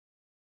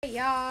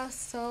Alright, y'all.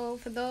 So,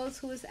 for those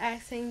who was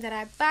asking that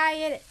I buy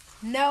it,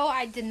 no,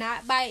 I did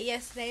not buy it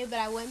yesterday, but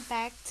I went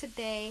back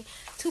today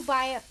to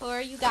buy it for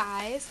you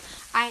guys.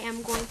 I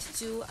am going to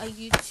do a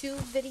YouTube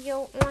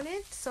video on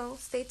it, so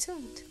stay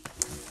tuned.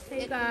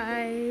 Hey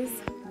guys,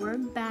 we're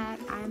back.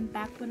 I'm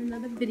back with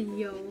another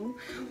video.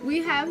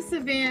 We have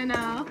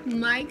Savannah,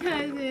 my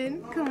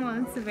cousin. Come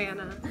on,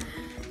 Savannah.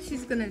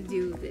 She's gonna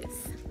do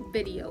this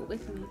video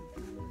with me.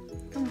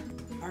 Come on.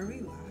 Are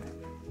we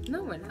live?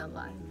 No, we're not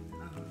live.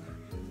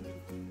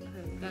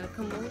 Okay, gotta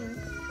come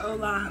over.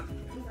 Hola.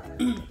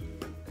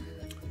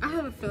 I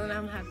have a feeling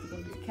I'm gonna have to go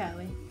to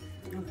Cali.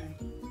 Okay.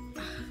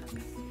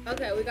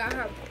 Okay, we got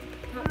her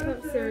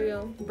pop-up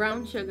cereal,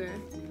 brown sugar,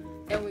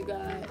 and we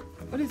got,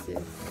 what is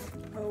this?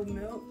 Whole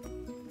milk.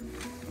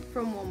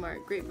 From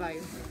Walmart, great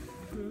value.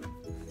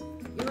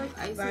 Mm-hmm. You like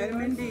icing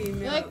Vitamin yours? D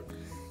milk.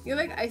 You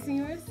like icing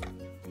yours?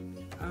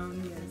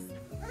 Yes.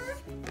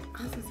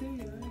 That's a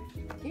cereal, right?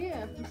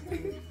 Yeah.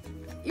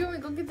 You want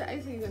me to go get the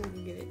icing, you're gonna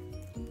go get it.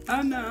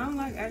 Oh no, I don't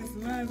like ice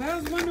in mine. I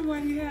was wondering why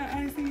you had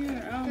ice in your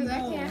Because I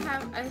bowl. can't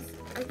have ice,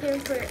 I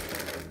can't put it.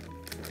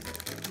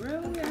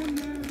 Really? I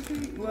never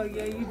think. Well,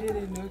 yeah, you did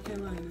in North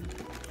Carolina.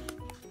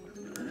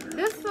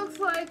 This looks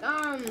like,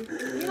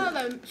 you know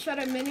the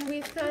shredded mini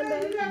wheats kind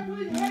of?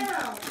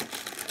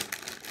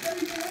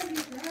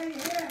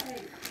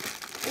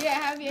 Yeah,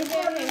 have your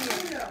hair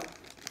hanging.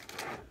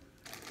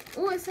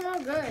 Ooh, it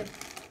smells good.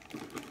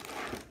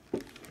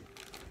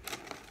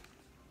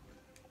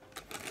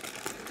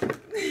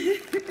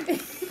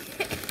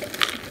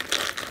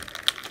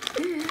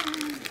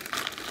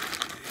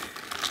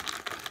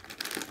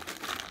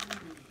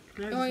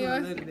 Just Oh, a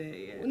yours? little bit,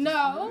 yeah.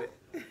 No.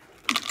 Yeah,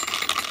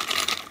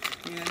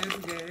 that's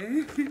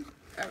good.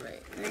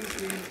 Alright.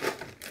 Thank you.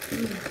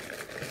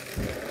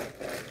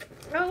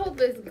 I hope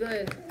it's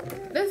good.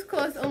 This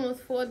costs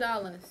almost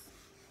 $4.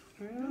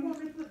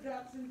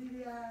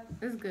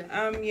 It's good.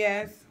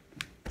 Yes.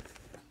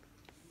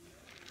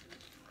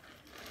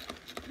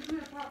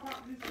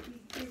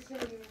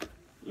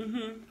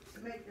 Mm-hmm.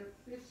 Make the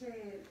fish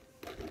head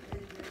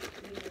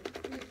and the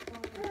fish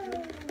bone.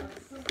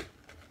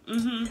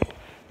 Mm-hmm.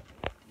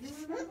 You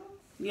remember?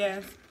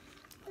 Yes.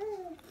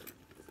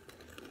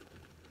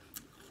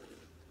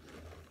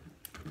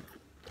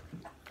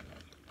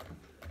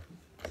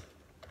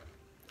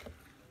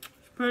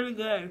 It's pretty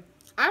good.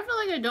 I feel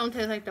like it don't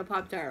taste like the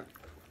Pop-Tart.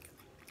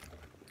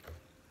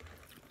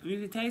 You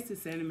can taste the You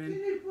cinnamon. need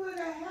to put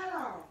that hat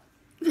on.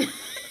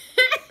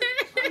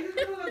 Are you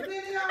doing a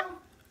video?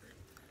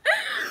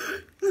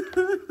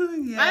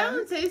 Yeah. I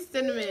don't taste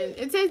cinnamon.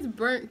 It tastes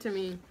burnt to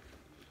me.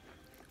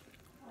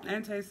 I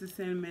taste the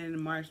cinnamon and the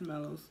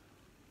marshmallows.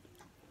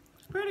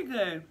 It's pretty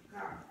good.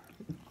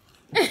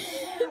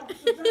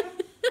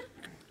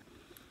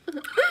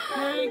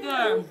 Pretty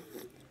good.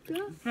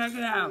 Check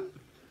it out.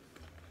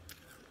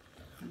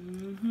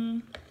 Mm-hmm.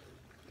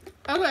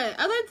 Okay,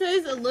 I can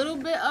taste a little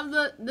bit of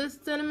the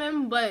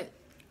cinnamon, but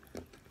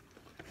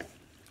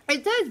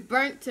it tastes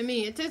burnt to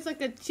me. It tastes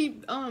like a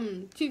cheap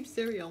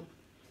cereal.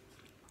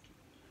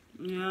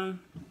 Yeah.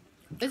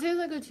 It tastes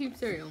like a cheap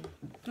cereal.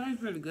 Tastes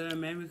pretty good,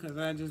 maybe because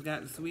I just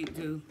got the sweet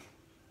tooth.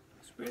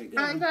 It's pretty good.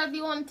 Aunt Tab, do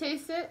you want to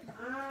taste it?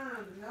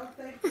 No,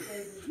 thank you,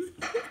 baby.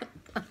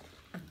 I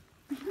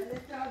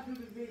let y'all do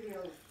the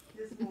video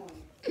this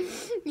morning.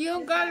 You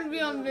don't gotta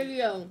be on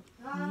video.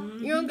 Huh?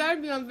 You don't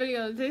gotta be on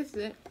video to taste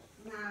it.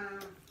 Nah,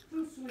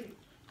 too sweet.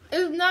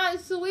 It's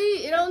not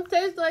sweet. It don't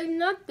taste like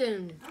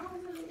nothing. I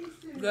don't really eat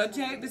cereal. Go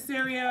check the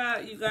cereal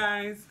out, you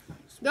guys.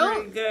 It's pretty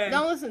Don't good.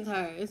 listen to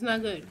her. It's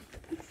not good.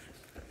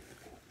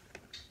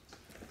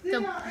 Did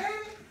y'all eat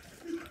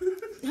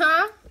it?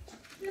 Huh?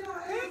 Did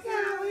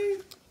y'all eat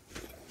it?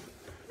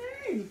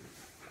 Hey.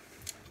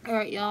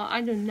 Alright, y'all. I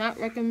do not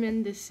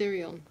recommend this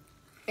cereal.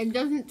 It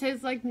doesn't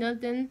taste like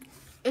nothing.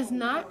 It's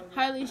not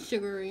highly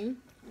sugary.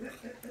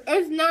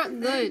 It's not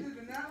good.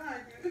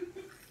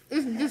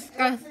 It's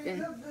disgusting. They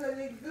look good.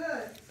 They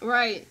good.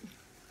 Right.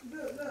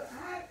 Look.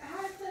 How it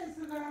tastes,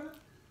 Savannah?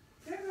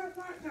 That's what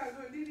Pop-Tart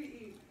what did he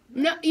eat?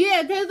 No, yeah,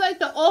 it tastes like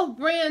the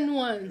off-brand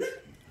ones.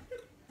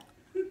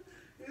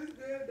 It's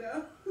good,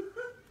 though.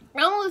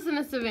 Don't listen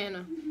to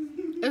Savannah.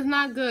 It's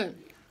not good.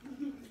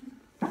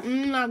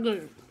 Not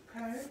good.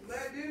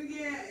 But then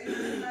again,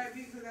 it might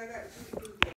be because I got sweet tooth.